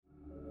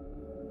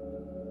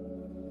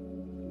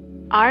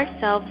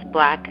Ourselves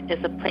Black is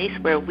a place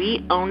where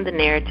we own the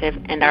narrative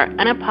and are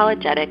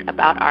unapologetic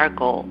about our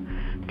goal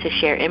to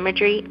share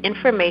imagery,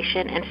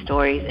 information, and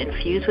stories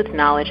infused with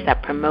knowledge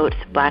that promotes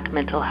Black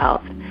mental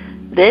health.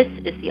 This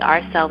is the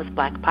Ourselves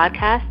Black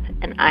podcast,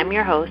 and I'm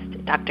your host,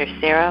 Dr.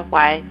 Sarah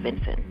Y.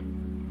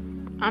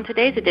 Vinson. On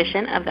today's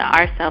edition of the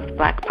Ourselves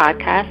Black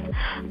podcast,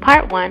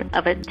 part one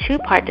of a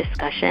two-part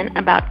discussion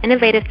about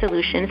innovative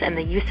solutions and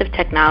the use of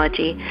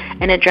technology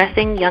in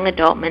addressing young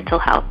adult mental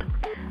health.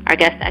 Our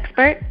guest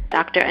expert,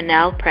 Dr.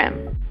 Anel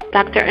Prim.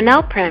 Dr.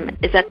 Anel Prim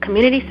is a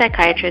community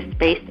psychiatrist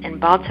based in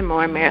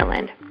Baltimore,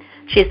 Maryland.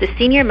 She is the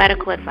senior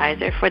medical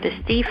advisor for the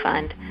STEE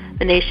Fund,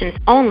 the nation's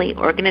only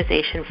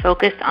organization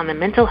focused on the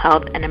mental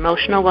health and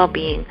emotional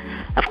well-being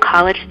of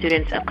college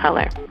students of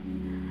color.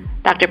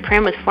 Dr.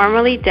 Prim was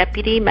formerly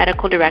Deputy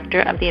Medical Director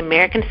of the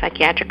American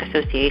Psychiatric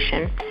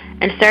Association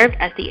and served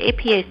as the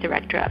APA's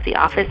Director of the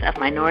Office of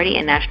Minority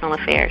and National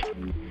Affairs.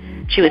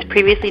 She was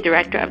previously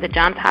Director of the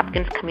Johns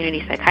Hopkins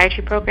Community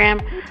Psychiatry Program,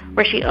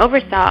 where she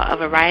oversaw a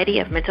variety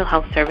of mental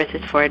health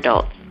services for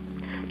adults.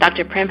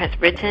 Dr. Prim has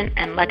written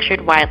and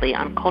lectured widely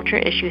on culture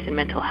issues in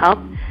mental health,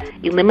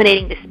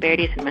 eliminating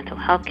disparities in mental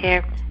health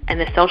care, and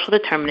the social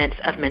determinants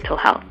of mental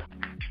health.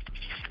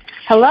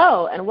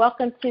 Hello, and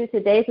welcome to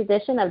today's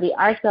edition of the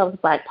Ourselves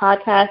Black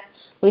podcast.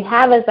 We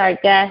have as our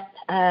guest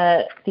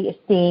the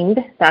esteemed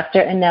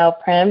Dr. Anel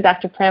Prim.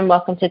 Dr. Prim,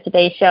 welcome to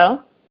today's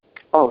show.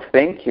 Oh,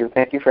 thank you.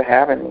 Thank you for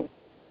having me.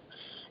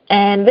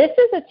 And this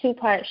is a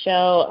two-part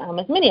show,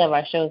 as many of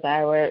our shows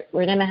are.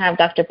 We're going to have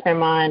Dr.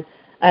 Prim on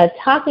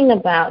talking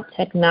about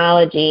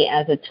technology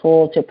as a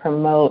tool to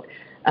promote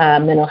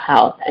mental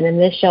health. And in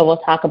this show, we'll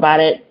talk about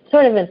it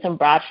sort of in some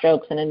broad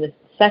strokes. And in the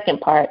second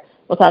part,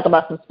 we'll talk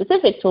about some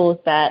specific tools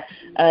that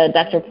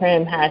Dr.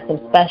 Prim has some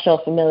special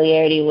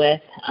familiarity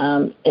with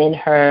in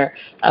her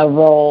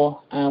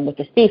role with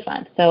the STEE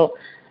Fund. So,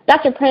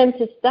 Dr. Prim,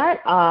 to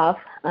start off,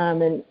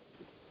 and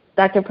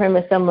Dr. Prim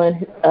is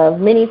someone of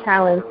many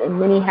talents and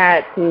many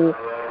hats who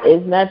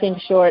is nothing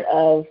short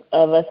of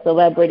a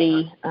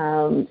celebrity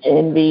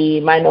in the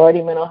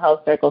minority mental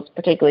health circles,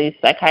 particularly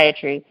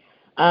psychiatry.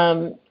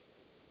 And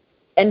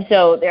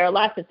so there are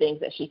lots of things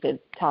that she could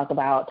talk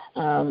about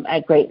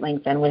at great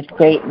length and with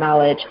great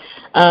knowledge.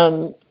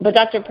 But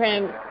Dr.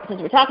 Prim, since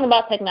we're talking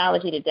about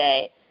technology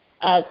today,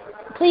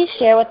 please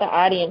share with the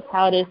audience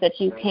how it is that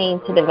you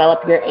came to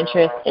develop your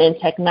interest in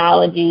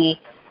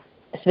technology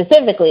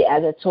specifically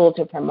as a tool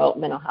to promote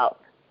mental health.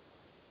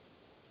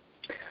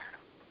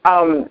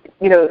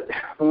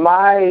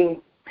 My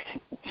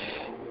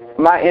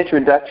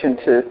introduction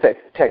to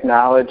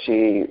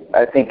technology,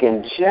 I think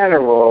in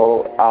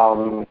general,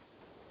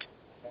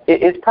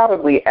 it's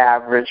probably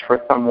average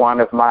for someone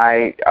of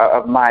my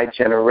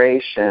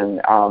generation.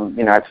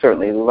 I've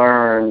certainly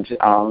learned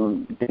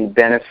the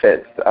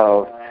benefits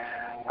of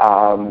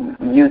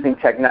using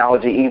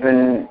technology,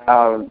 even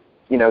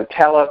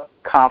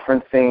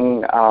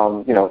teleconferencing,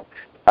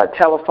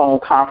 telephone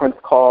conference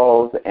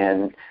calls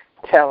and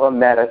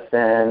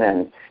telemedicine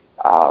and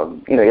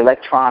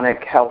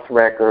electronic health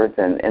records,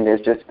 and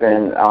there's just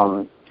been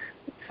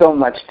so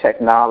much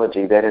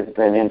technology that has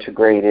been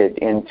integrated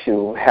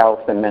into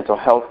health and mental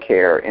health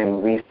care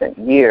in recent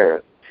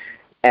years.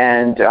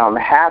 And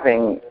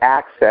having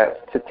access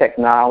to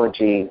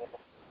technology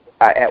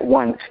at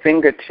one's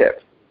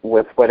fingertips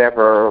with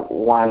whatever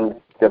one's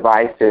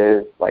device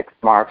is, like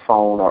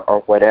smartphone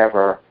or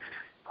whatever,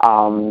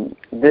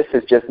 this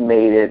has just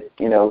made it,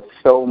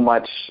 so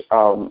much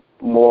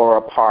more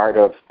a part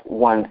of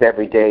one's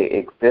everyday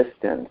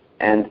existence.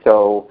 And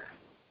so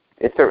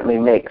it certainly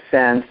makes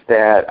sense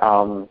that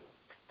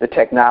the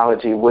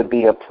technology would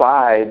be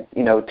applied,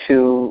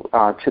 to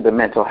the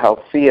mental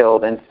health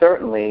field, and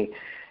certainly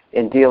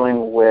in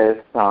dealing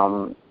with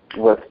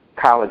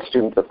college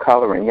students of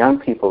color and young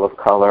people of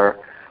color,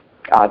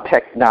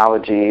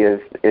 technology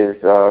is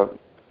a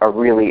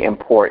really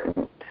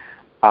important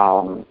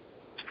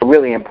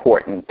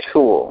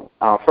tool.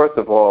 First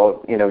of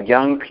all,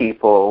 young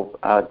people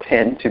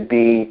tend to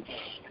be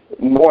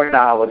more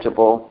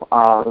knowledgeable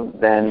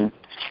than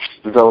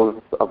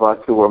those of us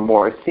who are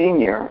more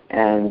senior,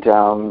 and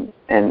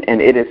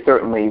it has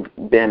certainly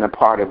been a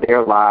part of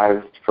their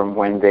lives from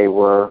when they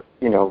were,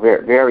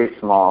 very, very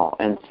small.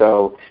 And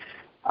so,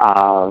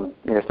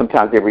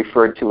 sometimes they're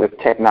referred to as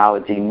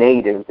technology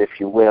natives, if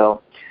you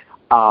will.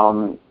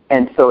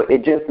 And so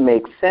it just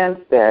makes sense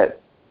that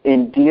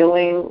in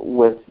dealing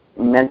with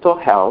mental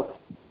health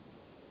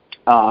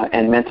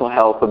and mental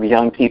health of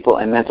young people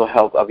and mental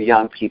health of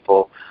young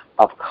people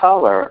of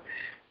color,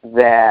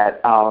 that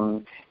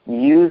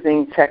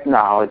using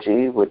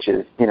technology, which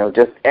is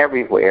just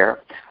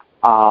everywhere,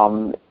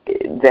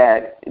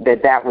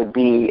 that would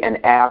be an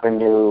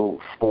avenue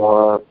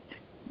for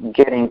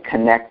getting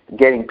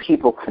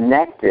people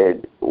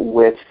connected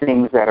with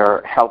things that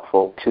are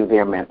helpful to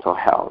their mental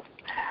health.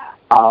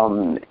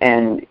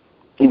 And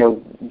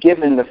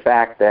given the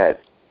fact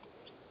that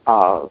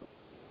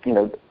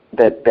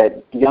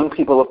that young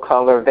people of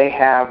color, they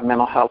have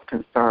mental health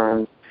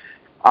concerns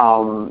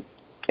and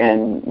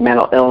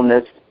mental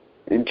illness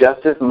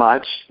just as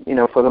much,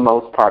 for the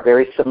most part,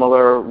 very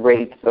similar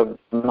rates of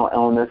mental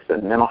illness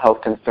and mental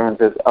health concerns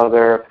as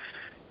other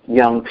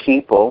young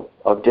people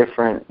of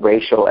different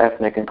racial,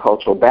 ethnic, and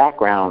cultural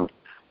backgrounds.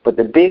 But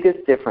the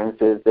biggest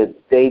difference is that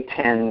they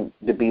tend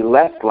to be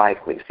less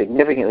likely,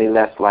 significantly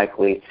less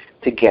likely,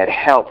 to get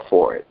help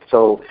for it.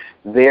 So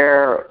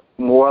they're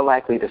more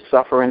likely to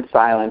suffer in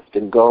silence,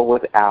 to go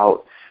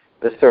without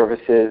the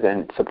services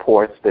and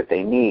supports that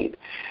they need.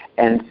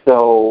 And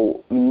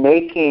so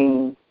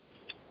making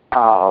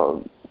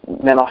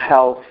mental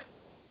health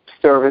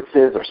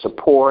services or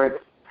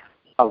support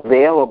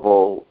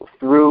available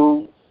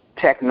through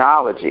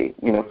technology,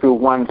 through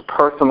one's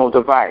personal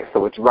device,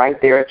 so it's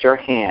right there at your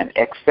hand,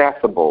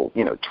 accessible,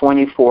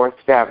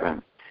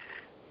 24/7,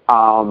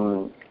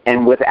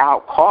 and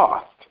without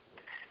cost.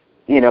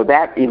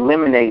 That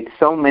eliminates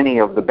so many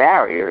of the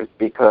barriers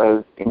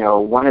because,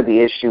 one of the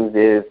issues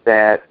is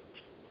that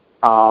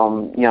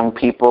young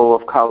people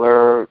of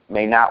color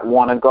may not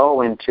want to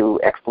go into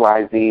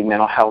XYZ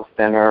mental health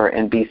center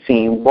and be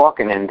seen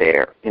walking in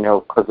there,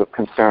 because of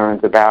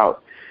concerns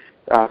about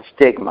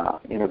stigma.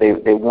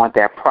 They want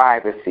that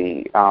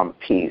privacy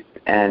piece,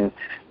 and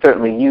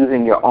certainly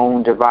using your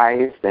own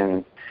device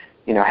and,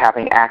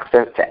 having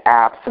access to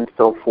apps and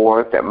so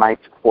forth that might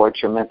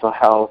support your mental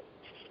health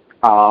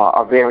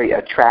are very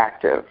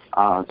attractive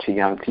to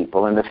young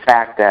people. And the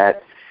fact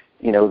that,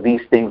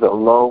 these things are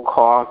low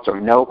cost or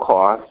no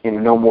cost,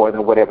 no more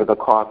than whatever the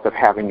cost of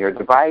having your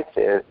device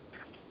is,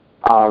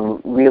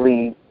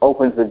 really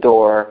opens the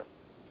door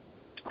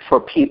for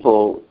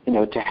people,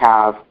 to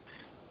have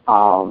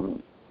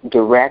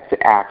direct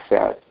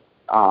access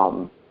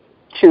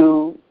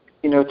to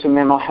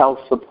mental health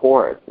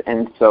support.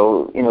 And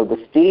so,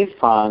 the Steve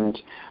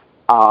Fund,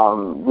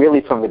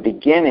 really from the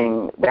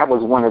beginning, that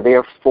was one of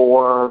their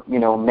four,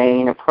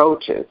 main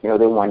approaches. They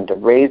wanted to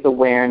raise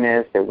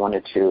awareness. They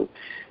wanted to,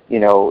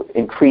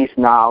 increase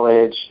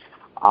knowledge.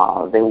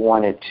 They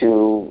wanted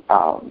to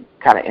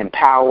kind of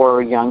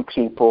empower young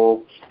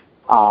people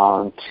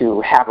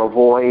to have a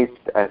voice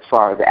as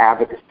far as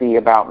advocacy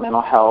about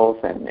mental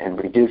health and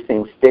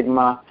reducing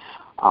stigma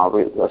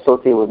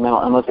associated with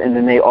mental illness. And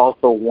then they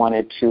also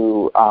wanted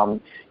to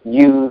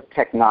use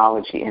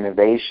technology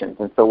innovations.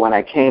 And so when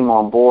I came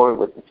on board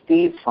with the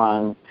Steve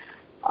Fund,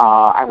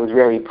 I was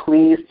very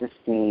pleased to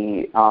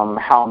see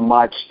how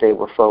much they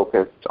were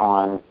focused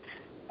on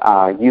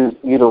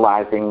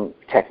utilizing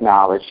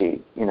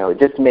technology. It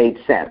just made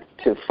sense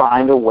to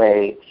find a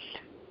way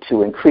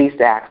to increase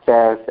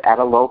access at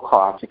a low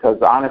cost, because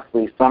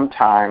honestly,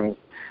 sometimes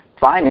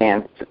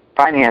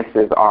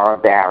finances are a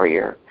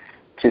barrier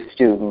to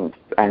students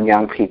and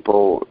young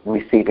people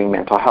receiving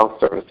mental health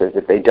services.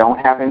 If they don't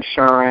have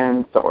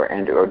insurance or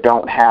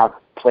don't have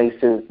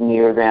places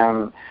near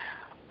them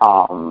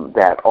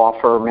that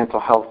offer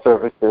mental health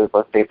services,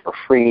 let's say for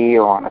free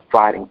or on a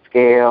sliding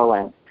scale,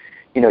 and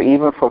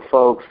even for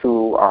folks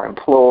who are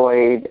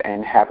employed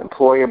and have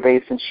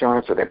employer-based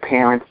insurance, or their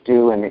parents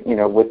do, and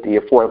with the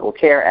Affordable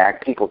Care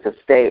Act, people could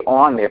stay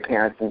on their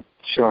parents'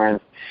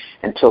 insurance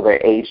until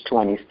they're age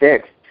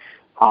 26.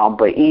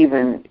 But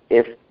even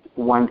if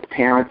one's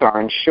parents are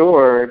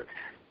insured,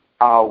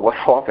 what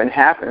often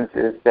happens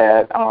is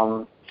that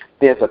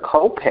there's a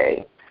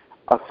copay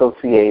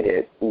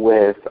associated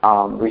with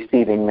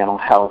receiving mental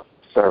health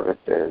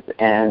services,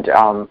 and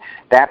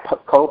that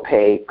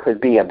copay could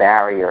be a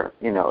barrier,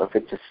 if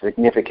it's a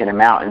significant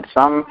amount. And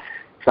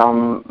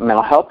some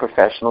mental health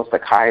professionals,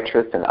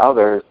 psychiatrists and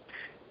others,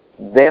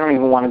 they don't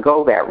even want to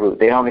go that route.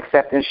 They don't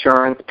accept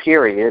insurance,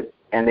 period,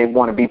 and they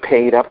want to be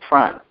paid up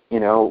front,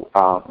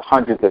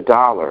 hundreds of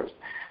dollars.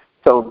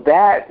 So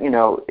that,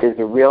 is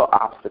a real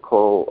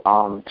obstacle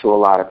to a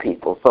lot of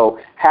people. So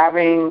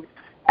having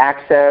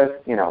access,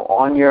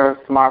 on your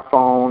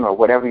smartphone or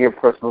whatever your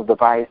personal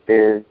device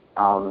is,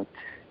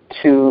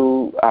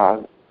 to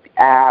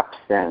apps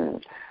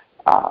and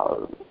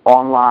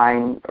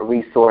online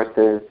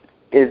resources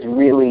is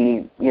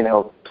really,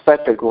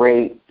 such a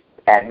great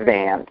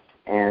advance.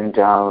 And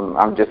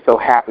I'm just so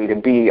happy to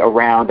be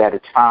around at a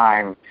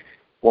time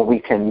when we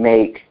can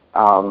make,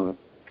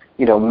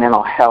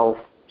 mental health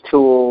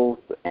tools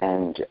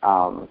and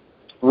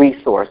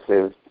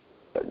resources,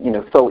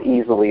 so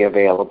easily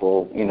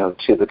available,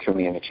 to the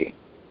community.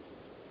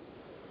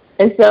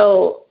 And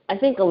so I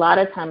think a lot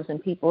of times when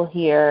people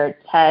hear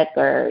tech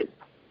or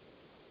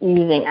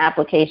using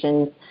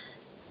applications,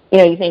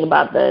 you think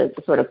about the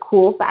sort of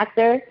cool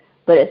factor,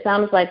 but it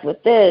sounds like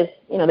with this,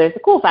 there's a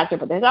cool factor,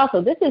 but there's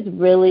also, this is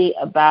really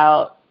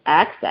about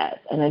access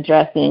and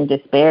addressing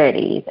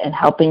disparities and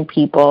helping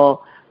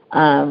people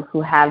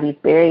who have these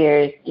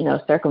barriers,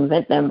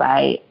 circumvent them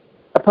by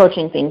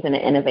approaching things in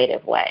an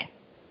innovative way.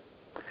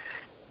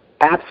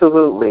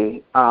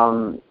 Absolutely.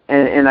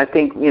 And I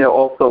think,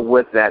 also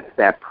with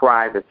that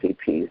privacy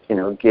piece,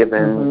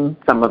 given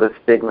some of the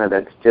stigma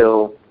that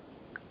still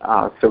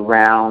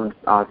surrounds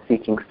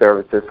seeking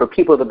services, for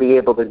people to be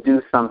able to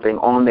do something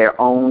on their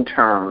own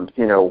terms,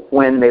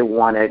 when they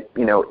want it,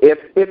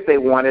 if they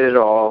want it at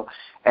all,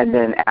 and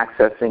then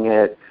accessing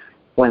it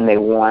when they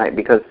want it,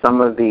 because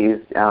some of these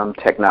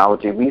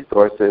technology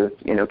resources,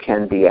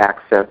 can be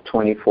accessed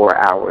 24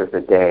 hours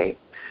a day.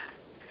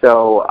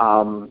 So,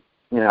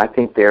 I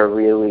think they're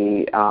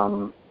really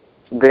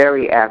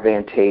very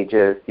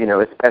advantageous,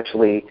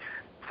 especially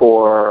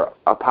for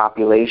a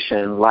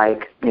population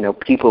like,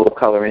 people of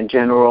color in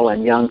general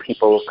and young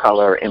people of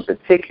color in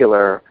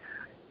particular,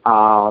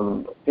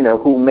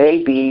 who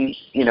may be,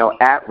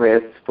 at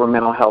risk for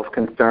mental health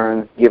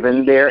concerns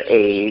given their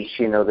age,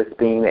 this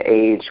being the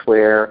age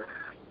where,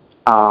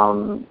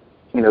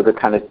 the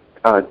kind of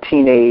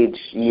teenage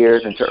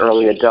years into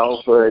early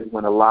adulthood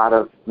when a lot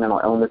of mental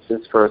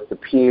illnesses first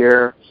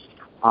appear,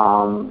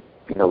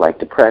 like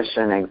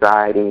depression,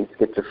 anxiety,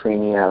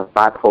 schizophrenia,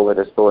 bipolar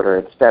disorder,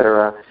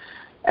 etc.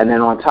 And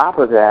then on top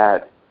of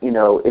that,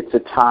 it's a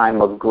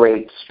time of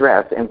great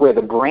stress and where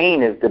the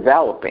brain is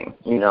developing,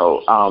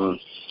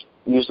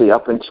 usually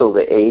up until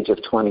the age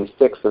of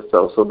 26 or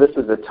so. So this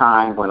is a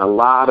time when a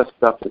lot of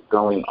stuff is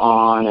going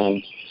on,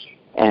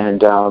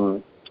 and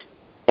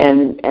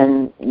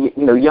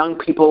young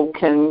people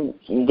can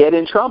get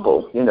in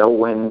trouble,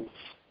 when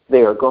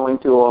they are going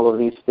through all of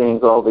these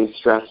things, all these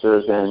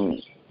stressors, and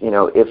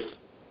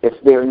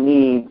if their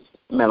needs,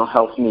 mental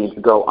health needs,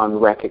 go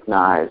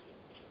unrecognized,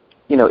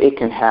 it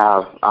can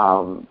have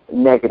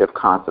negative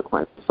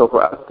consequences. So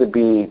for us to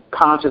be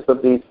conscious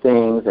of these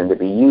things and to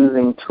be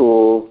using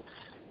tools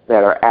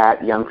that are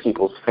at young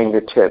people's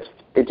fingertips,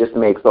 it just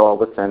makes all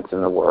the sense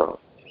in the world.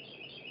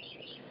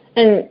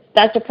 And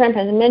Dr. Prim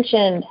has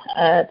mentioned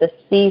the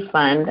C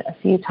Fund a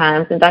few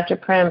times, and Dr.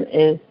 Prim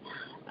is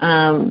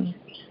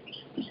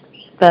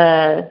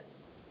let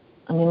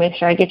me make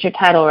sure I get your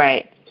title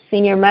right,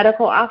 Senior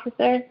Medical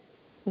Officer?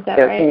 Is that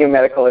right? Senior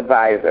Medical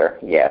Advisor,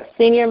 yes.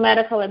 Senior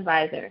Medical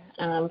Advisor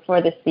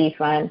for the C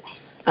Fund.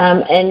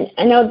 And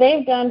I know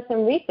they've done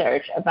some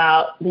research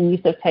about the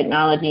use of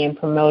technology in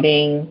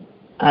promoting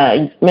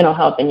mental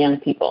health in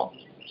young people.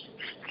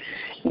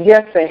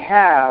 Yes, they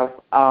have.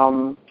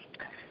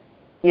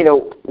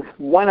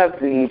 One of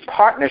the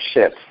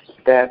partnerships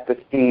that the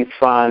Steve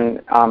Fund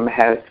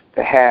has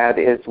had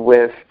is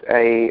with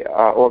a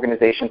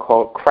organization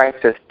called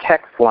Crisis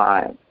Text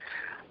Line.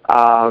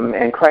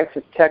 And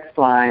Crisis Text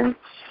Line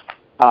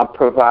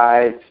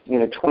provides,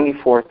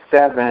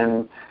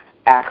 24/7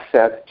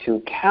 access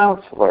to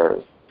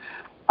counselors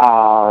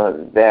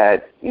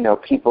that,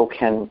 people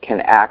can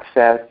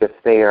access if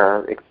they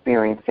are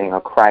experiencing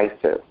a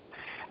crisis.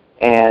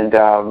 And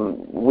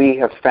we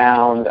have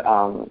found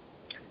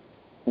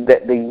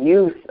that the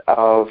use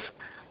of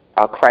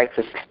a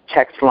crisis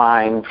text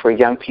line for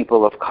young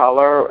people of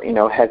color,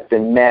 has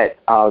been met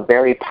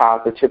very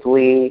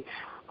positively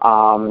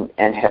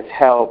and has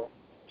helped.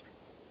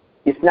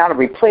 It's not a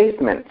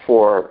replacement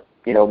for,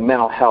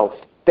 mental health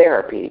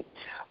therapy,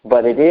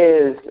 but it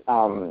is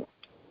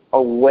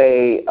a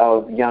way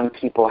of young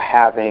people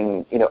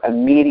having,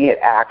 immediate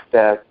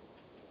access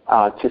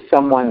to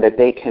someone that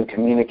they can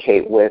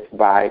communicate with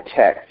by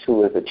text,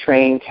 who is a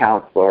trained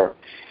counselor.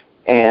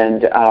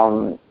 And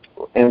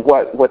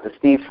what the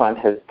Steve Fund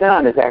has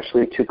done is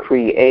actually to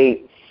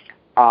create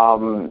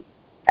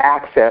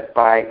access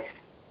by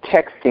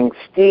texting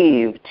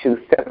Steve to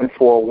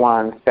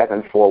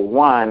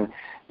 741-741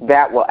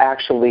 that will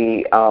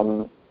actually,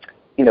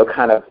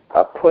 kind of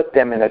put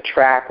them in a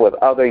track with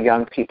other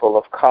young people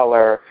of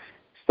color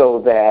so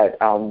that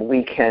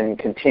we can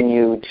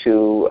continue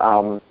to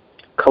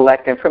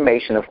collect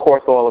information. Of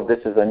course, all of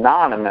this is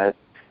anonymous,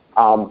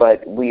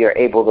 but we are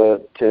able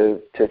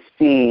to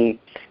see,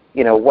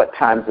 what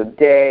times of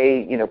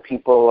day,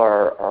 people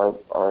are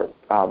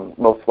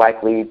most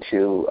likely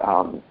to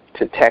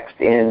text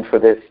in for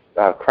this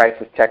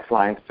crisis text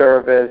line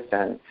service,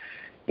 and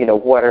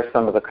what are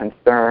some of the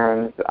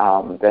concerns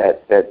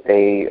that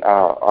they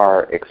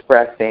are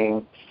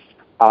expressing.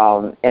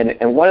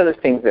 And one of the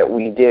things that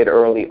we did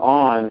early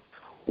on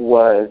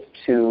was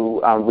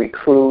to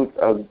recruit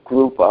a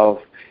group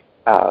of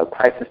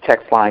crisis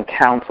text line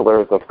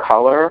counselors of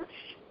color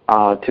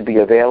to be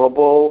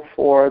available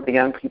for the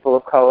young people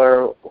of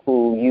color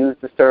who use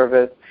the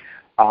service,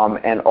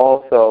 and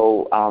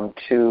also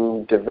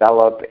to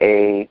develop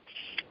a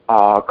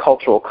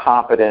cultural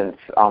competence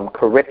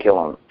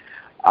curriculum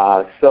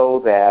so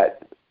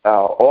that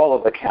all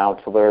of the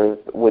counselors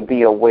would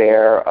be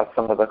aware of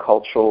some of the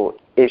cultural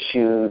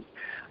issues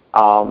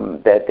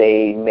that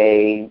they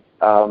may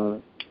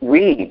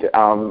read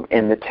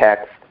in the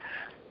text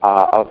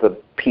of the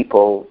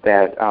people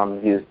that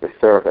use the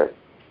service.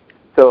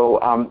 So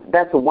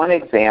that's one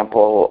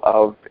example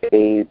of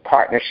a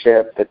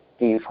partnership that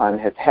Steve Fund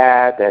has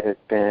had that has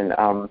been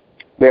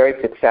very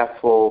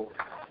successful.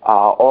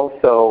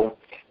 Also,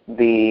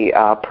 the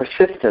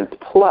Persistence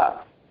Plus.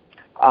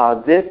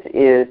 This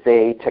is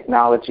a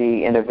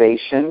technology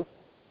innovation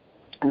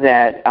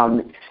that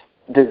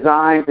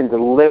designs and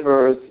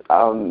delivers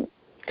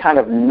kind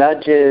of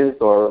nudges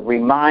or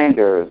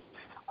reminders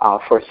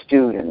for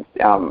students,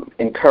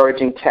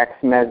 encouraging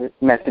text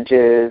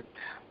messages.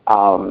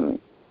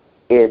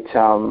 It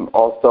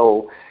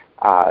also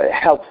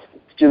helps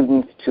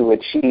students to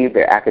achieve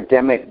their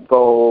academic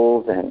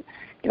goals and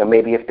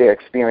maybe if they're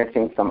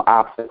experiencing some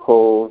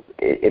obstacles,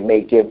 it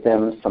may give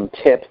them some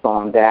tips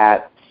on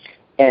that.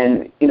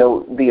 And,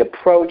 the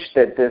approach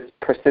that this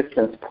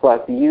Persistence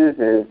Plus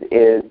uses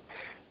is,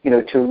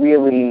 to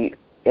really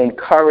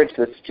encourage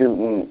the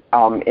student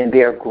in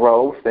their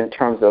growth in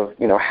terms of,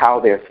 how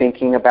they're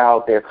thinking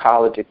about their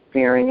college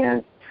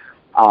experience,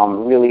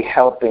 really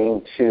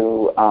helping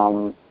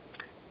to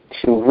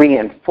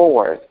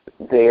reinforce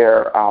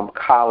their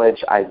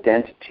college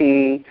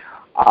identity,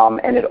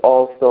 and it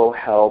also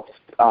helps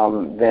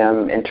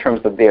them in terms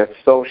of their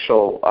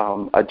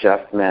social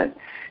adjustment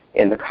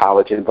in the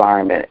college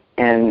environment.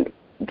 And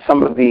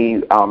some of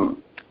the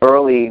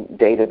early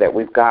data that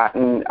we've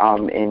gotten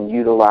in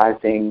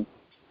utilizing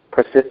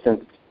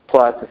Persistence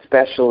Plus,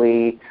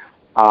 especially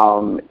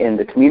in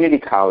the community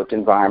college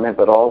environment,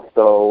 but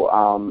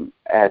also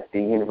at the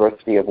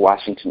University of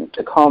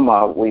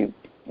Washington-Tacoma, we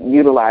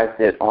utilized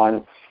it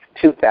on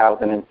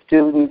 2,000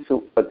 students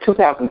who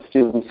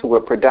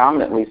were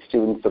predominantly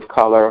students of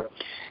color,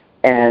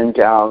 and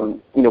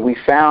we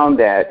found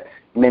that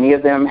many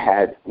of them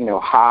had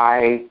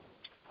high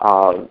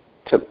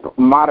to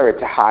moderate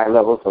to high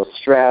levels of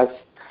stress,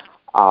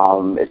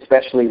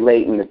 especially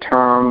late in the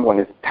term when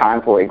it's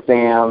time for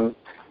exams.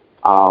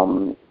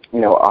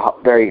 A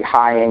very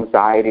high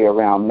anxiety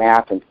around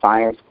math and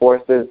science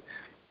courses.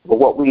 But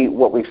what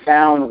we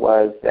found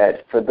was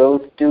that for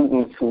those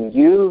students who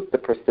used the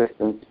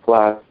Persistence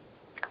Plus,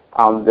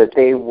 that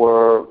they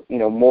were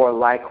more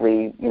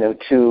likely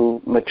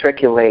to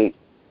matriculate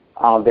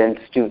than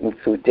students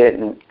who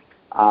didn't.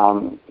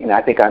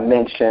 I think I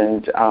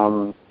mentioned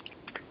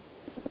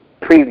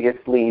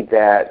previously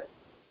that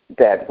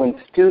when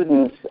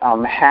students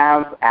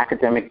have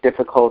academic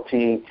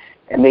difficulty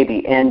and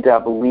maybe end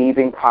up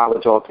leaving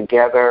college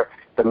altogether,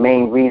 the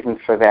main reason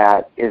for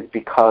that is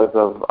because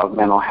of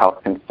mental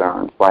health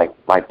concerns like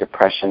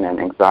depression and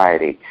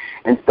anxiety.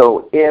 And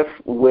so if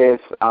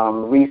with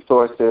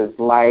resources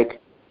like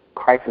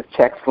Crisis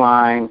Text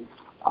Line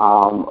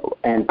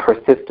and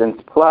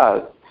Persistence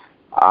Plus,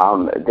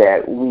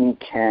 that we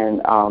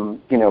can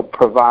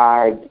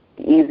provide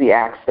easy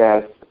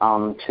access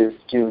to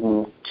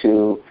students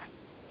to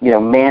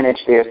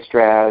manage their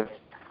stress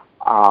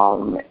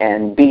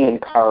and be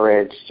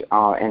encouraged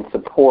and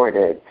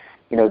supported,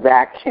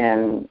 that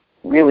can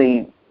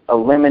really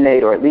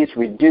eliminate or at least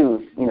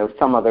reduce,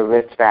 some of the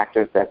risk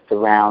factors that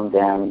surround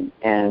them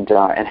and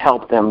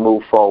help them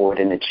move forward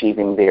in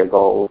achieving their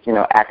goals,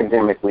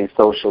 academically,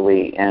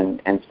 socially,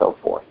 and so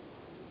forth.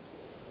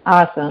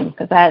 Awesome,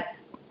 because that's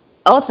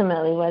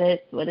ultimately what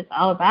it's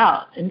all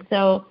about. And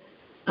so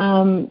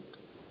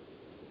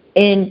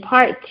in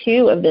part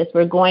 2 of this,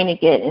 we're going to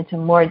get into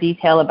more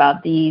detail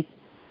about these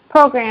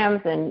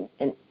programs and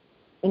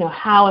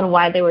how and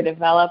why they were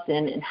developed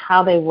and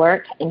how they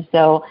work. And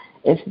so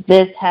if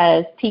this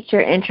has piqued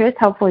your interest,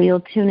 hopefully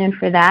you'll tune in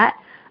for that.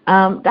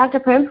 Dr.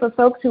 Prim, for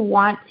folks who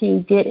want to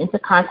get into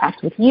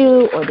contact with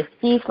you or the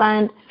Steve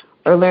Fund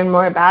or learn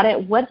more about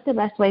it, what's the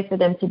best way for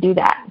them to do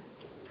that?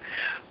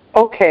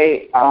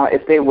 Okay,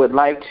 if they would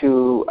like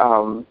to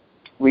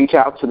reach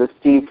out to the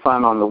Steve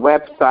Fund on the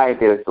website,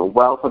 there's a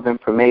wealth of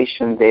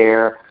information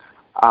there,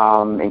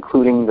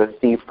 including the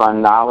Steve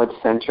Fund Knowledge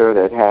Center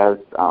that has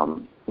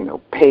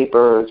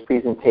papers,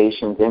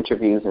 presentations,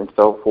 interviews, and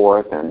so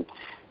forth, and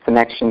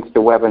connections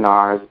to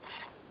webinars.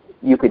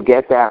 You could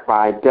get that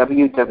by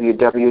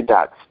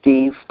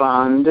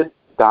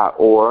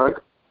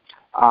www.stevefund.org.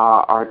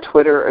 Our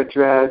Twitter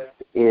address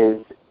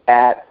is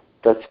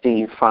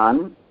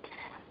 @TheSteveFund.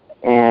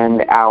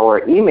 And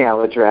our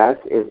email address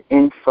is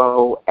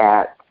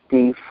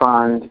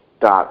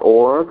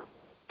info@stevefund.org.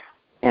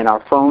 And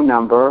our phone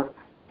number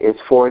is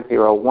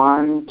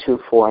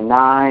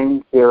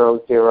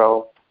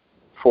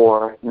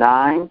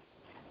 401-249-0049.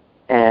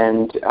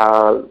 And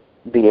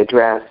the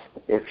address,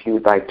 if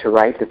you'd like to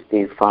write the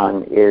Steve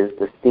Fund, is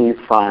the Steve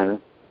Fund,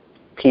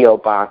 P.O.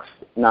 Box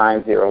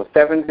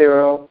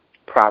 9070,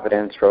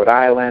 Providence, Rhode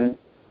Island,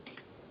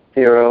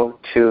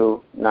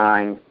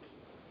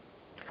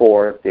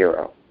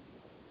 02940.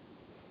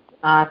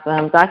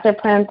 Awesome. Dr.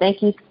 Prim,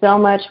 thank you so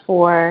much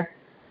for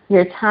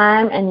your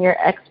time and your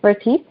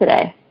expertise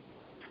today.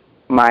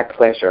 My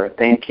pleasure.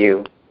 Thank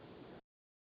you.